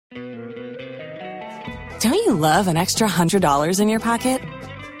Don't you love an extra $100 in your pocket?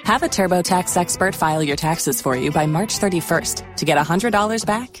 Have a TurboTax expert file your taxes for you by March 31st to get $100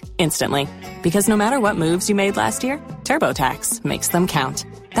 back instantly. Because no matter what moves you made last year, TurboTax makes them count.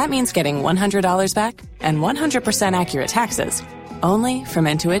 That means getting $100 back and 100% accurate taxes, only from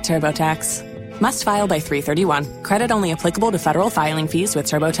Intuit TurboTax. Must file by 3/31. Credit only applicable to federal filing fees with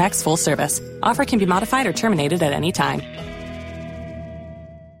TurboTax full service. Offer can be modified or terminated at any time.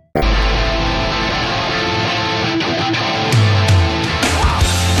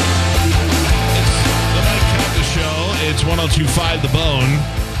 It's 102.5 The Bone,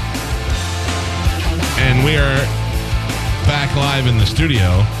 and we are back live in the studio.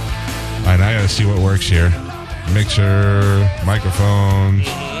 All right, I got to see what works here. Mixer, microphones.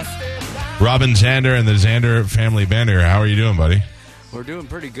 Robin Zander and the Zander family band here. How are you doing, buddy? We're doing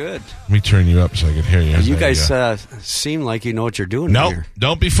pretty good. Let me turn you up so I can hear you. You guys seem like you know what you're doing Nope, here.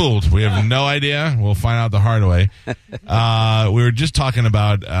 Don't be fooled. We have no idea. We'll find out the hard way. We were just talking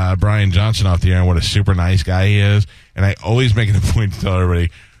about Brian Johnson off the air and what a super nice guy he is. And I always make it a point to tell everybody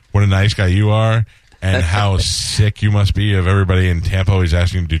what a nice guy you are and how sick you must be of everybody in Tampa always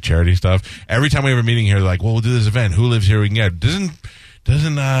asking you to do charity stuff. Every time we have a meeting here, they're like, well, we'll do this event. Who lives here we can get?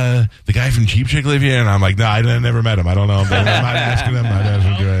 Doesn't the guy from Cheap Chick live here? And I'm like, no, I never met him. I don't know. I'm not asking him. I'm not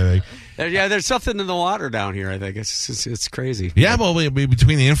asking him to do anything. Yeah, there's something in the water down here, I think. It's crazy. Yeah, well,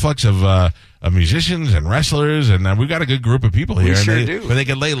 between the influx of musicians and wrestlers, and we've got a good group of people here. We sure do. But they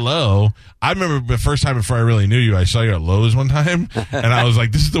can lay low. I remember the first time before I really knew you, I saw you at Lowe's one time, and I was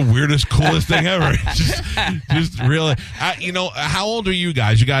like, this is the weirdest, coolest thing ever. just really. How old are you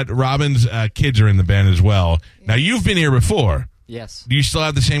guys? You got Robin's kids are in the band as well. Now, you've been here before. Yes. Do you still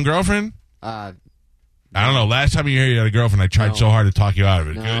have the same girlfriend? I don't know. Last time you were here, you had a girlfriend. I tried so hard to talk you out of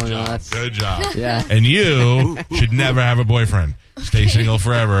it. Good job. Yeah. And you should never have a boyfriend. Stay single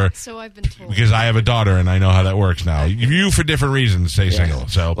forever. So I've been told. Because I have a daughter, and I know how that works now. You, for different reasons, stay single.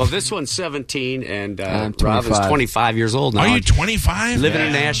 So. Well, this one's 17, and Robin's 25 years old now. Are you 25? Living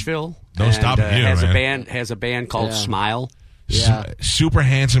in Nashville. Don't stop you, Has a band called Smile. Yeah. Super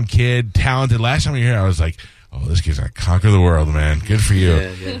handsome kid, talented. Last time you were here, I was like, oh, this kid's going to conquer the world, man. Good for you.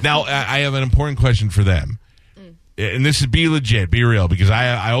 Yeah. Now, I have an important question for them. And this is be legit, be real, because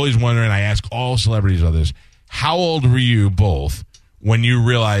I always wonder, and I ask all celebrities on this, how old were you both when you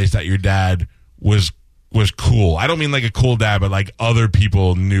realized that your dad was cool? I don't mean like a cool dad, but like other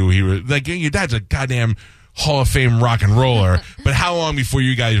people knew he was, like, your dad's a goddamn Hall of Fame rock and roller. But how long before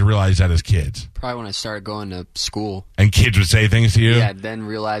you guys realized that as kids? Probably when I started going to school. And kids would say things to you? Yeah, then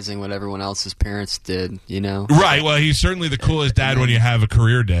realizing what everyone else's parents did, you know? Right, well, he's certainly the coolest dad when you have a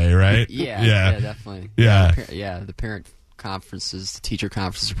career day, right? Yeah, definitely. Yeah. The parent conferences, the teacher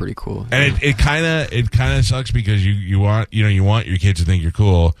conferences are pretty cool. And it kind of sucks because you want your kids to think you're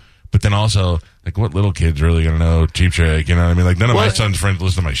cool, but then also, like, what little kid's really going to know Cheap Trick? You know what I mean? Like, none of my son's friends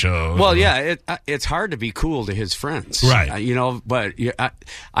listen to my show. Well, yeah, it's hard to be cool to his friends. Right. But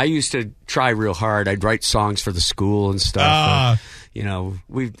I used to try real hard. I'd write songs for the school and stuff.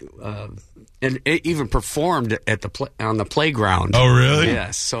 We and it even performed at on the playground. Oh, really?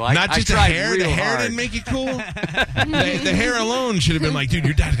 Yes. So I Not just I tried the hair. real The hair hard. didn't make you cool. the hair alone should have been like, dude,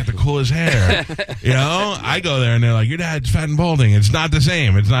 your dad's got the coolest hair. You know, I go there and they're like, your dad's fat and balding. It's not the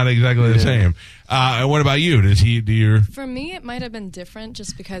same. It's not exactly the same. What about you? For me, it might have been different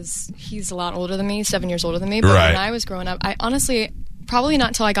just because he's a lot older than me, 7 years older than me. But Right. when I was growing up, I honestly probably not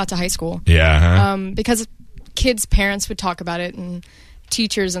until I got to high school. Yeah. Because kids' parents would talk about it and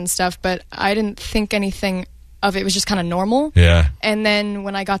teachers and stuff, but I didn't think anything of it. It was just kind of normal. Yeah. And then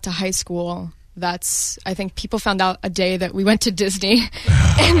when I got to high school, I think people found out a day that we went to Disney.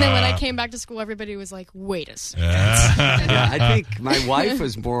 And then when I came back to school, everybody was like, wait a second. Yeah, I think my wife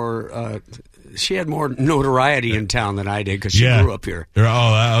was more, she had more notoriety in town than I did because she grew up here.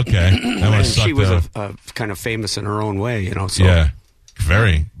 Oh, okay. That must suck, she was though. kind of famous in her own way, So. Yeah.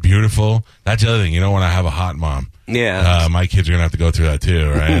 Very beautiful. That's the other thing. You don't want to have a hot mom. Yeah. My kids are going to have to go through that too,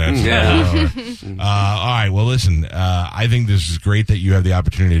 right? Yeah. All right. Well, listen, I think this is great that you have the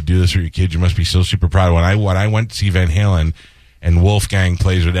opportunity to do this for your kids. You must be so super proud. When I went to see Van Halen and Wolfgang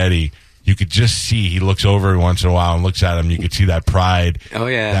plays with Eddie, you could just see he looks over every once in a while and looks at him. You could see that pride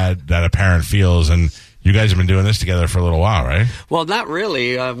that a parent feels. And you guys have been doing this together for a little while, right? Well, not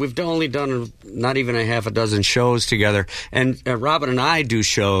really. We've only done not even a half a dozen shows together. And Robin and I do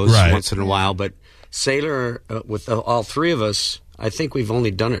shows once in a while, but Sailor, with all three of us, I think we've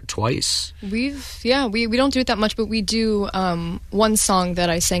only done it twice. We don't do it that much, but we do one song that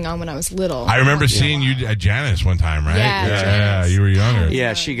I sang on when I was little. I remember seeing you at Janice one time, right? Yeah, you were younger.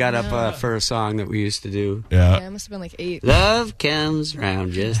 Yeah, she got up for a song that we used to do. Yeah, I must have been like 8. Love comes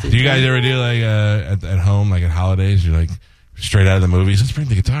round just. Do you guys ever do like at home, like at holidays? You're like straight out of the movies. Let's bring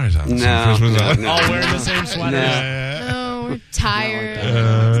the guitars out. No, all wearing the same sweater. No, we're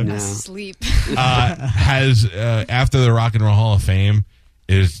tired. Asleep. Has after the Rock and Roll Hall of Fame,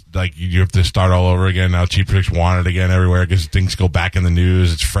 is like you have to start all over again now. Cheap Tricks wanted again everywhere because things go back in the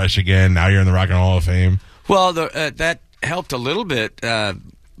news. It's fresh again. Now you're in the Rock and Roll Hall of Fame. Well, that helped a little bit,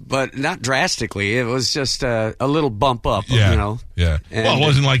 but not drastically. It was just a little bump up. Yeah, you know. Yeah. And well, it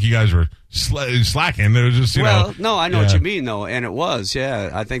wasn't like you guys were slacking. It was just no, I know what you mean though, and it was.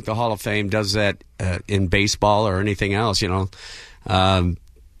 Yeah, I think the Hall of Fame does that in baseball or anything else. You know,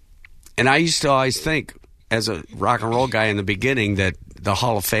 and I used to always think, as a rock and roll guy in the beginning, that the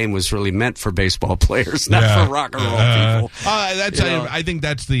Hall of Fame was really meant for baseball players, not for rock and roll people. I think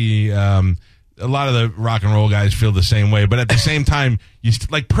that's the. A lot of the rock and roll guys feel the same way, but at the same time,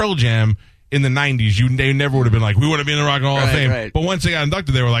 like Pearl Jam in the 90s, they never would have been like, we want to be in the Rock and Roll Hall of Fame. Right. But once they got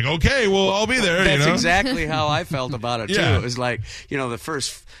inducted, they were like, okay, well, I'll be there. That's exactly how I felt about it, too. Yeah. It was like, the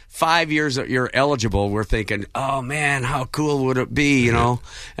first 5 years that you're eligible, we're thinking, oh, man, how cool would it be, you know?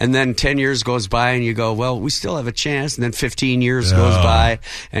 And then 10 years goes by, and you go, well, we still have a chance. And then 15 years goes by,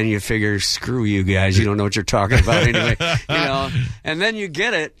 and you figure, screw you guys. You don't know what you're talking about anyway. And then you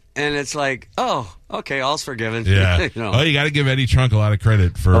get it. And it's like, oh, okay, all's forgiven. Yeah. Oh, you got to give Eddie Trunk a lot of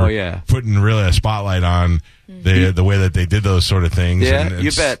credit for putting really a spotlight on the way that they did those sort of things. Yeah, and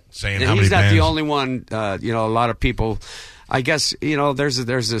you bet. Saying and how he's many not bands. the only one. A lot of people, I guess,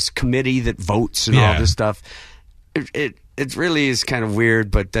 there's this committee that votes and all this stuff. It really is kind of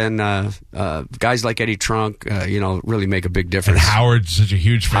weird, but then guys like Eddie Trunk, really make a big difference. And Howard's such a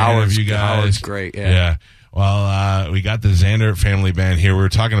huge fan of you guys. Howard's great, yeah. Well, we got the Zander family band here. We were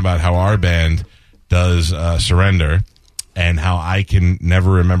talking about how our band does Surrender and how I can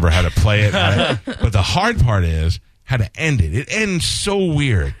never remember how to play it. But the hard part is how to end it. It ends so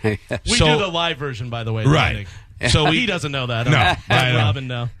weird. We do the live version, by the way. Right. So he doesn't know that. No. Robin,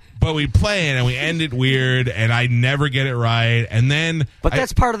 no. But we play it and we end it weird, and I never get it right. And then, but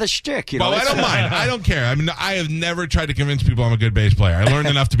that's part of the shtick, Well, I don't mind. I don't care. I mean, I have never tried to convince people I'm a good bass player. I learned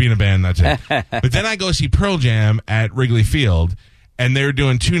enough to be in a band. That's it. But then I go see Pearl Jam at Wrigley Field, and they're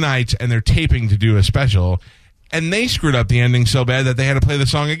doing 2 nights, and they're taping to do a special. And they screwed up the ending so bad that they had to play the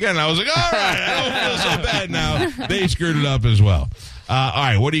song again. I was like, all right, I don't feel so bad now. They screwed it up as well. All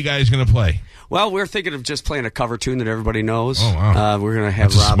right, what are you guys going to play? Well, we're thinking of just playing a cover tune that everybody knows. Oh, wow. We're going to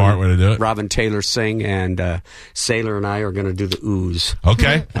have That's a smart way to do it. Robin Taylor sing, and Sailor and I are going to do the ooze.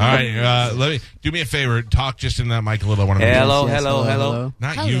 Okay. All right. Do me a favor. Talk just in that mic a little. Hello.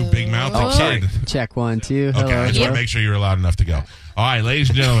 Not you, big mouth. Oh, sorry. Check 1, 2. Hello. Okay, I just want to make sure you're loud enough to go. All right, ladies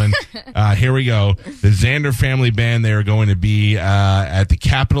and gentlemen, here we go. The Zander family band, they are going to be at the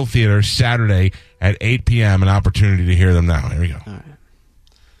Capitol Theater Saturday at 8 p.m. An opportunity to hear them now. Here we go. All right.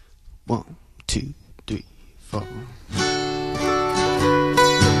 1, 2, 3, 4.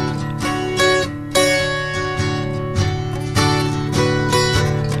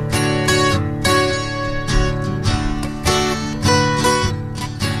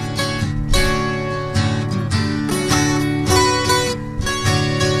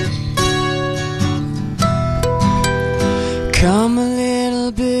 Come a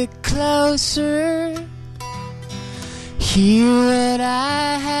little bit closer, hear what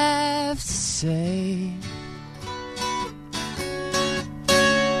I have to say.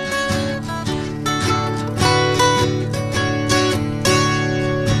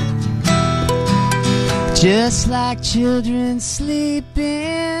 Just like children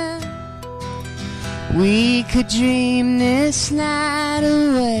sleeping, we could dream this night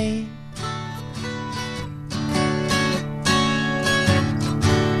away.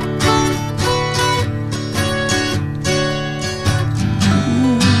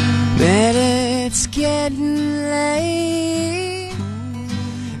 But it's getting late,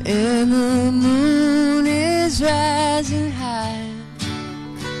 and the moon is rising high.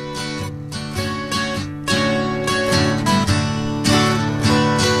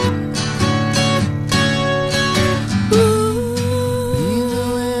 Even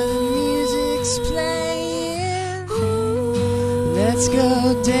when the music's playing, let's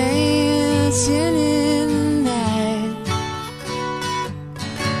go dancing in the night.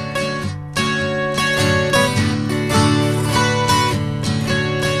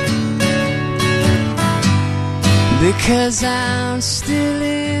 Because I'm still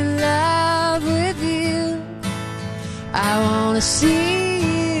in love with you, I wanna wanna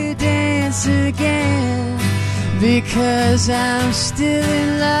see you dance again, because I'm still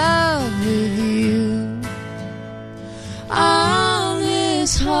in love with you. On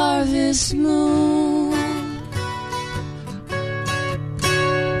this harvest moon.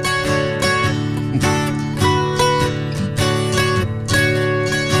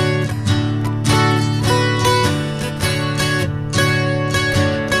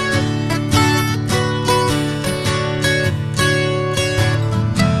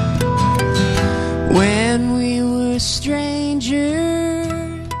 When we were strangers,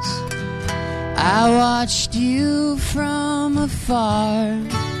 I watched you from afar.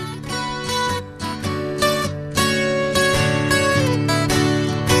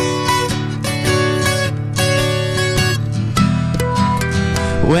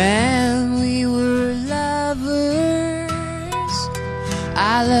 When we were lovers,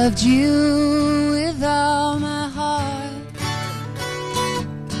 I loved you with all my heart.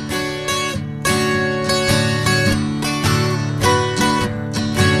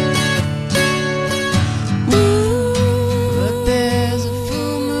 But there's a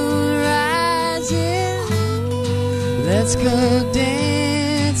full moon rising. Let's go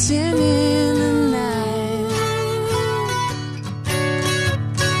dancing in the night.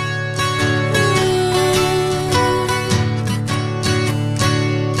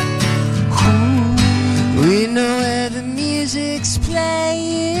 We know where the music's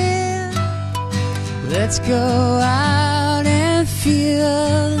playing. Let's go out and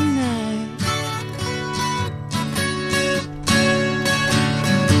feel the night.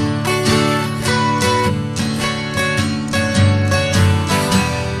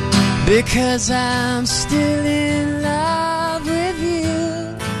 Because I'm still in love with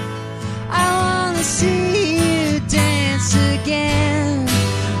you. I wanna see you dance again,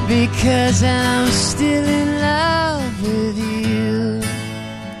 because I'm still in love with you.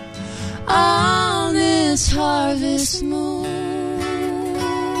 On this harvest moon.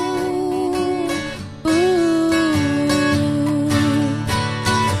 Ooh.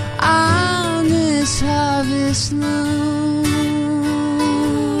 On this harvest moon.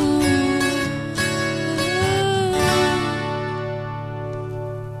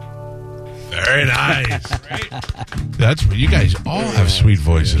 Very nice. That's what you guys all have sweet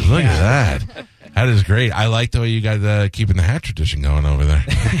voices. Look at that. That is great. I like the way you guys keeping the hat tradition going over there.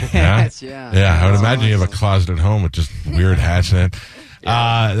 Yeah, yeah. I would imagine you have a closet at home with just weird hats in it.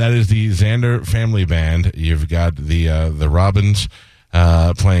 That is the Zander family band. You've got the Robins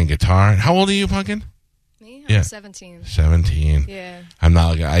playing guitar. How old are you, Pumpkin? Me? Yeah. I'm 17. 17. Yeah. I'm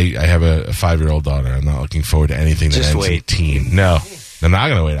not. I have a 5-year-old daughter. I'm not looking forward to anything that Just ends in wait. teen. No. I'm not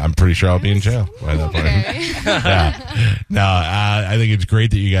going to wait. I'm pretty sure I'll be in jail by that point. Okay. Yeah. No, I think it's great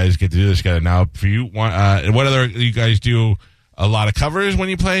that you guys get to do this together. Now, for you, what other, you guys do a lot of covers when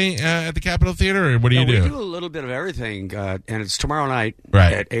you play at the Capitol Theater, or what do you do? We do a little bit of everything, and it's tomorrow night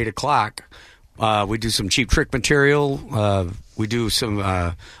Right. at 8 o'clock. We do some Cheap Trick material. We do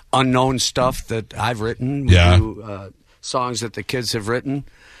some unknown stuff that I've written. We do songs that the kids have written.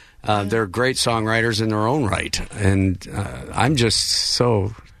 They're great songwriters in their own right, and I'm just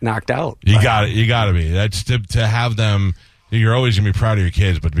so knocked out. You got it. You got to be. That's to have them. You're always gonna be proud of your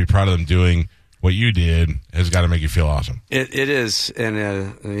kids, but to be proud of them doing what you did has got to make you feel awesome. It is, and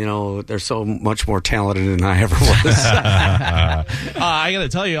they're so much more talented than I ever was. I got to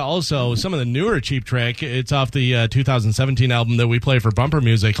tell you also, some of the newer Cheap Trick, it's off the 2017 album that we play for bumper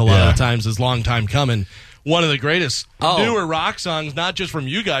music a lot of times, is Long Time Coming. One of the greatest newer rock songs, not just from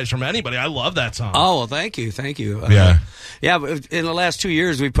you guys, from anybody. I love that song. Oh, well, thank you. Yeah. But in the last 2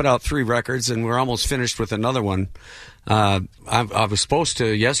 years, we put out 3 records, and we're almost finished with another one. I was supposed to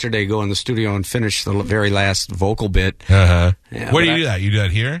yesterday go in the studio and finish the very last vocal bit. Uh-huh. Yeah, Where do you do that? You do that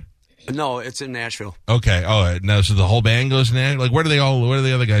here? No, it's in Nashville. Okay. Oh, no. So the whole band goes in there. Like, where do the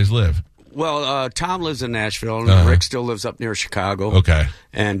other guys live? Well, Tom lives in Nashville, and Rick still lives up near Chicago. Okay.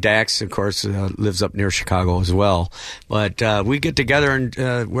 And Dax, of course, lives up near Chicago as well. But we get together and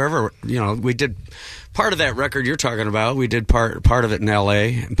wherever, we did part of that record you're talking about. We did part of it in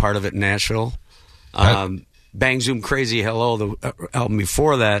L.A. and part of it in Nashville. Bang Zoom Crazy Hello, the album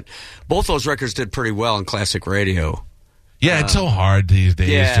before that. Both those records did pretty well in classic radio. Yeah, it's so hard these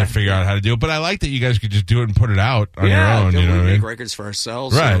days to figure out how to do it. But I like that you guys could just do it and put it out on your own. You know what I mean? Make records for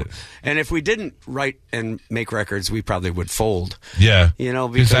ourselves, right? And if we didn't write and make records, we probably would fold. Yeah,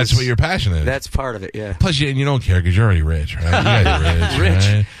 because that's what your passion is. That's part of it. Yeah. Plus, you don't care because you're already rich, right? You guys are rich. Rich.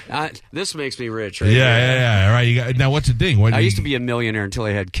 Right? This makes me rich. Right Yeah. All right. Now, what's the thing? I used to be a millionaire until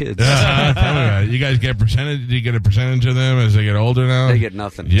I had kids. You guys get percentage? Do you get a percentage of them as they get older now? They get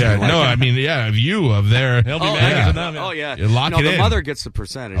nothing. Yeah. I mean, of you, of their. They'll be managing them. Oh, yeah. You lock it the in. mother gets the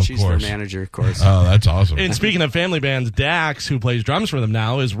percentage. Of She's course. their manager, of course. Oh, that's awesome. And speaking of family bands, Dax, who plays drums for them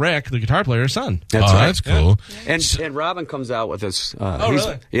now, is Rick, the guitar player's son. That's right. That's cool. And Robin comes out with us.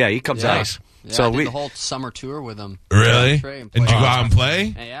 Really? Yeah, he comes out. Yeah, So I did the whole summer tour with him. Really? And And did you go out and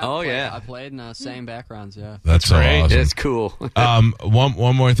play? I played and sang backgrounds. Yeah, That's so great. awesome. It's cool.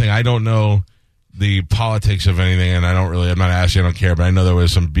 One more thing. I don't know the politics of anything, and I'm not asking. I don't care. But I know there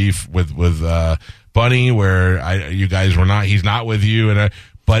was some beef with Bunny where you guys were not. He's not with you,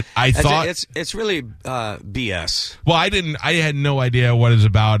 but I thought it's really BS. Well, I had no idea what it's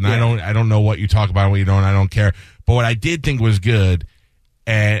about, and I don't know what you talk about and what you don't. I don't care. But what I did think was good,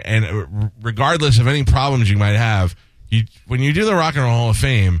 and regardless of any problems you might have, when you do the Rock and Roll Hall of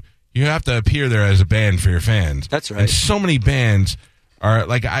Fame, you have to appear there as a band for your fans. That's right. And so many bands are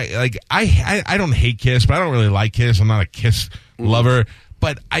I don't hate Kiss, but I don't really like Kiss. I'm not a Kiss lover,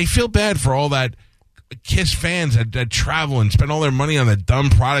 but I feel bad for all that Kiss fans that travel and spend all their money on the dumb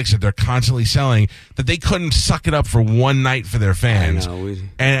products that they're constantly selling, that they couldn't suck it up for one night for their fans. I know.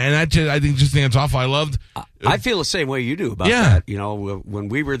 And I think it's awful. I loved. I feel the same way you do about that. You know, when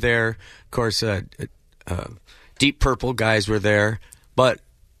we were there, of course, Deep Purple guys were there, but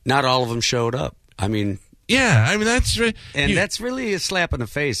not all of them showed up. I mean. Yeah, I mean that's that's really a slap in the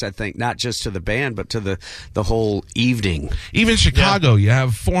face. I think not just to the band, but to the whole evening. Even Chicago, you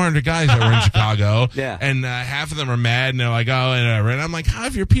have 400 guys that were in Chicago, and half of them are mad, and they're like, "Oh," and I'm like, "How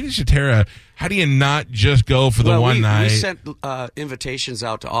if you're Peter Cetera, how do you not just go for the one night?" We sent invitations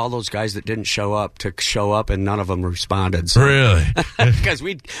out to all those guys that didn't show up to show up, and none of them responded. So. Really? Because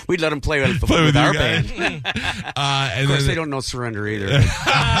we'd let them play with our band. Of course, they don't know Surrender either.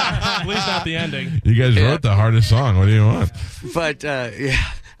 At least not the ending. You guys wrote the hardest song. What do you want? But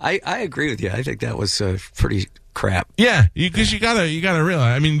I agree with you. I think that was pretty crap. Yeah, because you gotta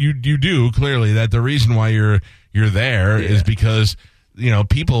realize. I mean, you do clearly that the reason why you're there is because.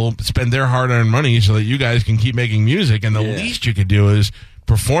 People spend their hard-earned money so that you guys can keep making music, and the least you could do is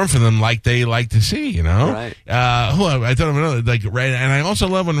perform for them like they like to see, Right. I thought of another, and I also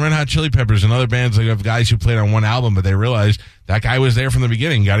love when Red Hot Chili Peppers and other bands have guys who played on one album, but they realize that guy was there from the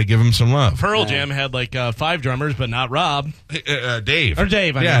beginning. Got to give him some love. Pearl Jam had 5 drummers, but not Rob. Dave. Or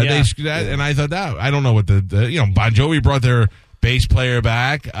Dave, and I thought that, I don't know what Bon Jovi brought their bass player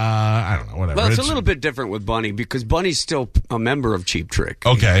back. I don't know, whatever. Well, it's a little bit different with Bunny because Bunny's still a member of Cheap Trick.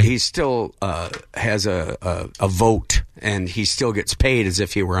 Okay. He still has a vote, and he still gets paid as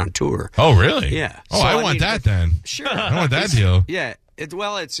if he were on tour. Oh, really? Yeah. Oh, So, I want that then. Sure. I want that deal. Yeah.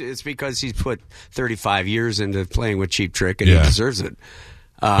 It's because he's put 35 years into playing with Cheap Trick, and he deserves it.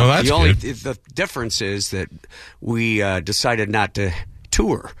 That's good. The difference is that we decided not to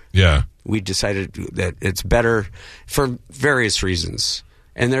tour. Yeah. We decided that it's better for various reasons,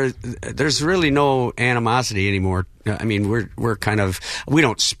 and there's really no animosity anymore. I mean, we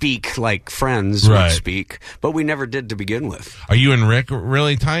don't speak like friends would speak, but we never did to begin with. Are you and Rick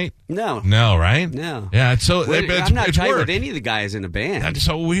really tight? No, right? No. Yeah, it's so. I'm not tight work. with any of the guys in the band. That's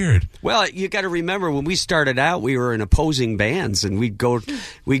so weird. Well, you got to remember when we started out, we were in opposing bands, and we'd go to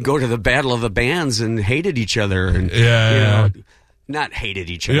the battle of the bands and hated each other, and not hated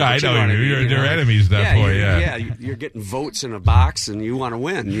each other. Yeah, I know. You're enemies at that point. Yeah, you're getting votes in a box, and you want to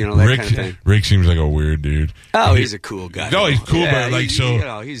win. That Rick, kind of thing. Rick seems like a weird dude. Oh, he's a cool guy. No, he's cool,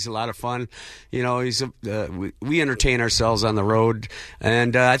 but he's a lot of fun. We entertain ourselves on the road,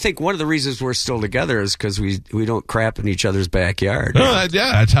 and I think one of the reasons we're still together is because we don't crap in each other's backyard. No,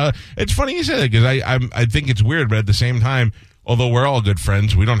 that's how. It's funny you say that because I think it's weird, but at the same time. Although we're all good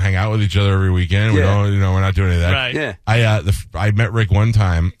friends, we don't hang out with each other every weekend. We don't, we're not doing any of that. Right. Yeah. I met Rick one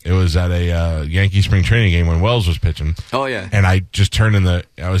time. It was at a Yankee spring training game when Wells was pitching. Oh yeah. And I just turned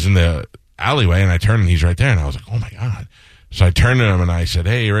I was in the alleyway, and I turned, and he's right there, and I was like, oh my god. So I turned to him and I said,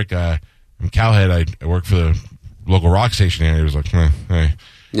 hey Rick, I'm Cowhead. I work for the local rock station here. He was like, hey.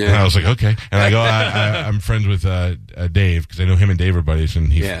 Yeah. And I was like, okay. And I go, I'm friends with Dave because I know him and Dave are buddies.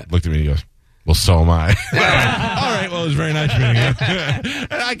 And he looked at me and he goes, well, so am I. All right. Well, it was very nice meeting you.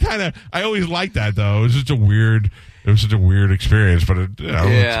 And I always liked that though. It was such a weird experience, but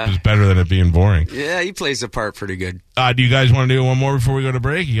it's better than it being boring. Yeah, he plays the part pretty good. Do you guys want to do one more before we go to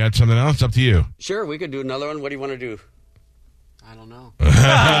break? You got something else? It's up to you. Sure, we could do another one. What do you want to do? I don't know.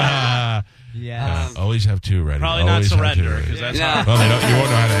 Yeah. Always have two ready. Probably always not Surrender because that's hard. Well, you won't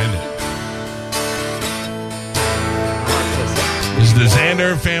know how to end it. This is the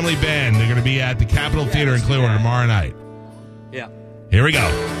Zander Family Band. They're going to be at the Capitol Theater in Clearwater tomorrow night. Yeah. Here we go.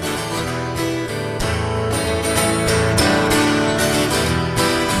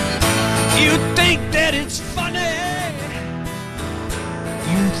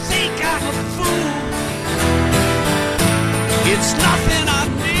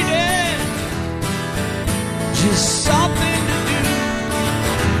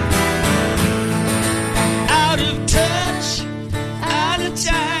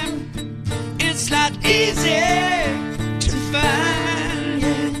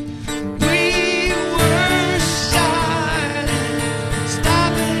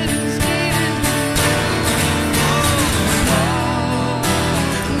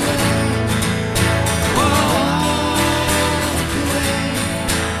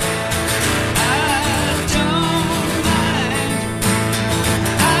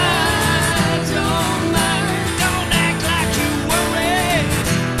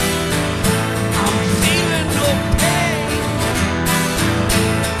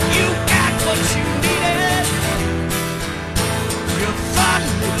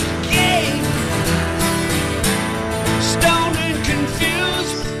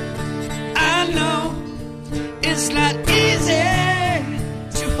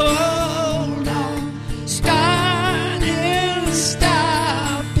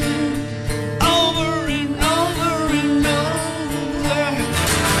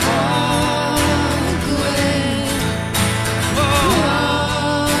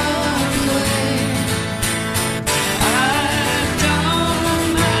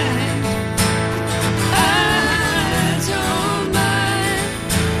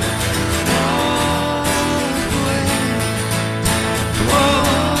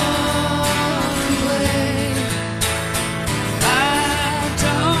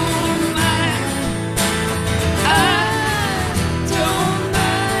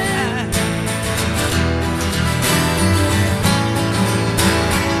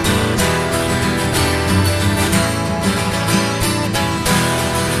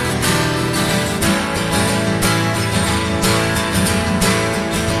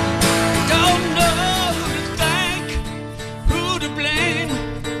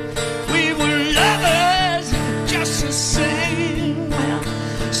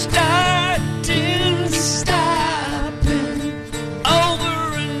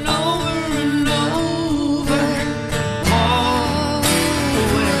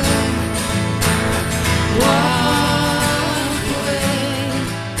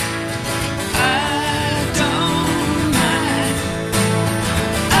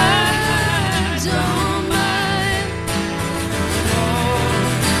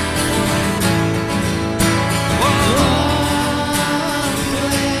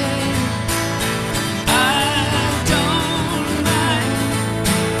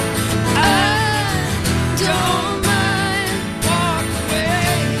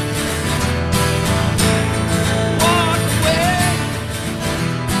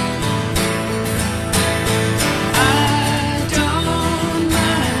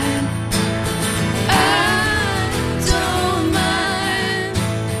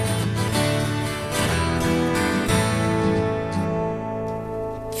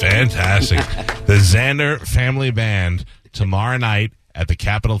 Fantastic. The Zander Family Band tomorrow night at the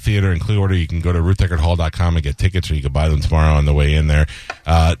Capitol Theater in Clearwater. You can go to RuthDeckardHall.com and get tickets, or you can buy them tomorrow on the way in there.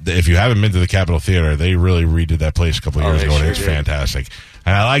 If you haven't been to the Capitol Theater, they really redid that place a couple of years ago, and it's fantastic.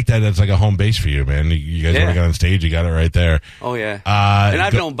 And I like that it's like a home base for you, man. You guys want to get on stage, you got it right there. Oh, yeah. And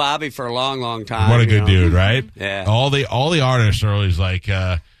I've known Bobby for a long, long time. What a good dude, right? Yeah. All the artists are always like,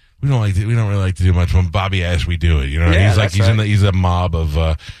 we don't really like to do much. When Bobby asks, we do it. You know, he's a mob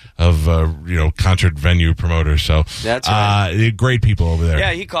of concert venue promoters. So that's right. Great people over there.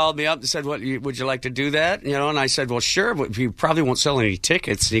 Yeah, he called me up and said, "Would you like to do that?" You know, and I said, "Well, sure, but you probably won't sell any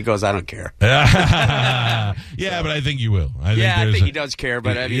tickets." And he goes, "I don't care." Yeah, but I think you will. I think he does care,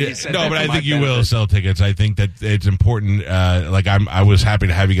 but I mean, he said I think you will sell tickets. I think that it's important. I was happy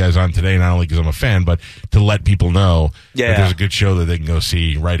to have you guys on today, not only because I'm a fan, but to let people know that there's a good show that they can go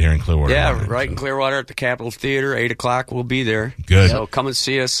see right here in Clearwater. Yeah, right in Clearwater at the Capitol Theater, 8:00. We'll be there. Good. So come and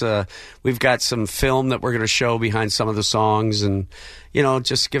see us. We've got some film that we're going to show behind some of the songs, and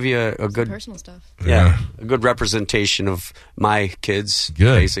just give you a good personal stuff. Yeah, a good representation of my kids,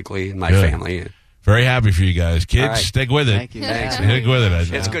 basically, and my family. Very happy for you guys. Kids, stick with it. Thank you. Thanks. Stick with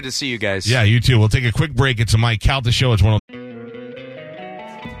it. It's good to see you guys. Yeah, you too. We'll take a quick break. It's a Mike Calta show. It's one of.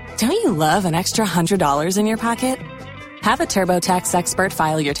 Don't you love an extra $100 in your pocket? Have a TurboTax expert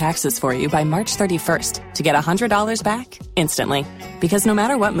file your taxes for you by March 31st to get $100 back instantly. Because no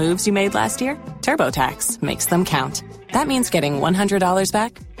matter what moves you made last year, TurboTax makes them count. That means getting $100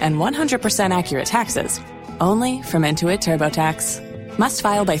 back and 100% accurate taxes, only from Intuit TurboTax. Must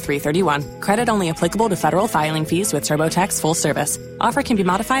file by 3/31. Credit only applicable to federal filing fees with TurboTax full service. Offer can be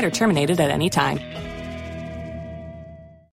modified or terminated at any time.